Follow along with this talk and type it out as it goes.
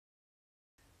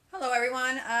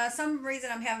everyone. Some reason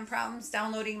I'm having problems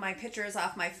downloading my pictures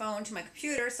off my phone to my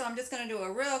computer, so I'm just going to do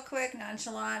a real quick,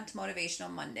 nonchalant,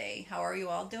 motivational Monday. How are you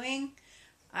all doing?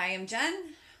 I am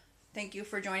Jen. Thank you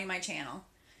for joining my channel.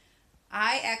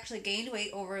 I actually gained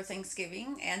weight over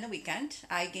Thanksgiving and the weekend.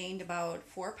 I gained about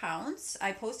 4 pounds.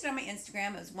 I posted on my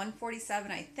Instagram, it was 147,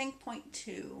 I think,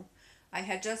 0.2. I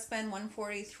had just been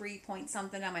 143 point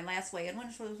something on my last weigh-in,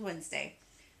 which was Wednesday.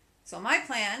 So my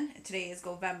plan today is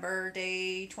November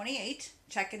day 28.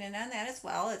 Checking in on that as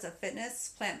well. It's a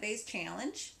fitness plant-based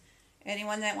challenge.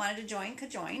 Anyone that wanted to join could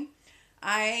join.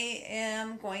 I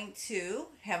am going to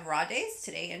have raw days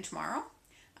today and tomorrow.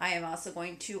 I am also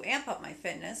going to amp up my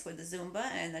fitness with the Zumba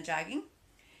and the jogging.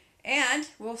 And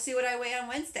we'll see what I weigh on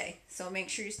Wednesday. So make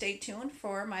sure you stay tuned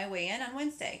for my weigh-in on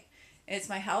Wednesday. It's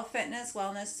my health, fitness,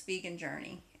 wellness, vegan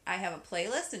journey. I have a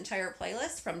playlist, entire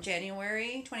playlist from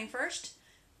January 21st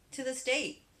to this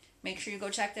date. Make sure you go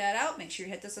check that out. Make sure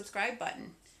you hit the subscribe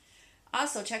button.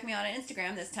 Also, check me out on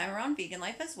Instagram this time around, Vegan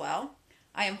Life as well.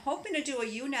 I am hoping to do a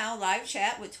You Now live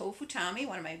chat with TOFU Tommy,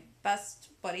 one of my best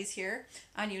buddies here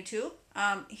on YouTube.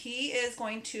 He is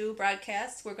going to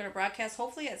broadcast. We're going to broadcast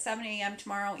hopefully at 7 a.m.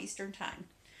 tomorrow Eastern Time.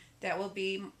 That will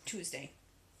be Tuesday.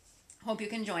 Hope you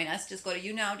can join us. Just go to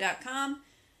younow.com,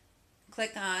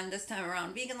 click on this time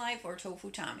around Vegan Life or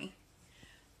TOFU Tommy.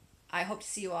 I hope to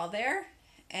see you all there.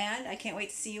 And I can't wait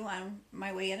to see you on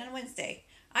my weigh-in on Wednesday.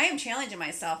 I am challenging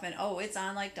myself, and it's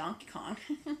on like Donkey Kong.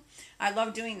 I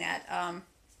love doing that.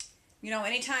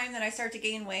 Anytime that I start to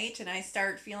gain weight and I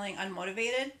start feeling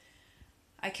unmotivated,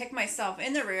 I kick myself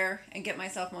in the rear and get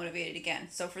myself motivated again.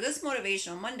 So for this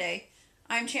Motivational Monday,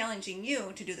 I'm challenging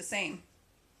you to do the same.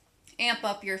 Amp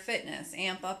up your fitness,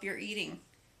 amp up your eating.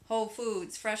 Whole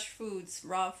foods, fresh foods,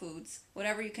 raw foods,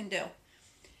 whatever you can do.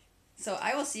 So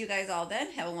I will see you guys all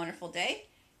then. Have a wonderful day.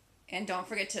 And don't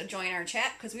forget to join our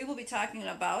chat because we will be talking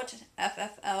about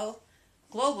FFL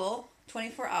Global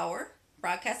 24-hour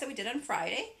broadcast that we did on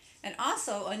Friday. And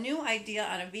also a new idea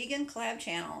on a vegan collab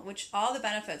channel, which all the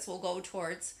benefits will go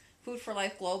towards Food for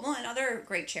Life Global and other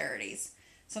great charities.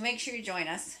 So make sure you join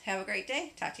us. Have a great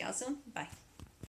day. Talk to y'all soon. Bye.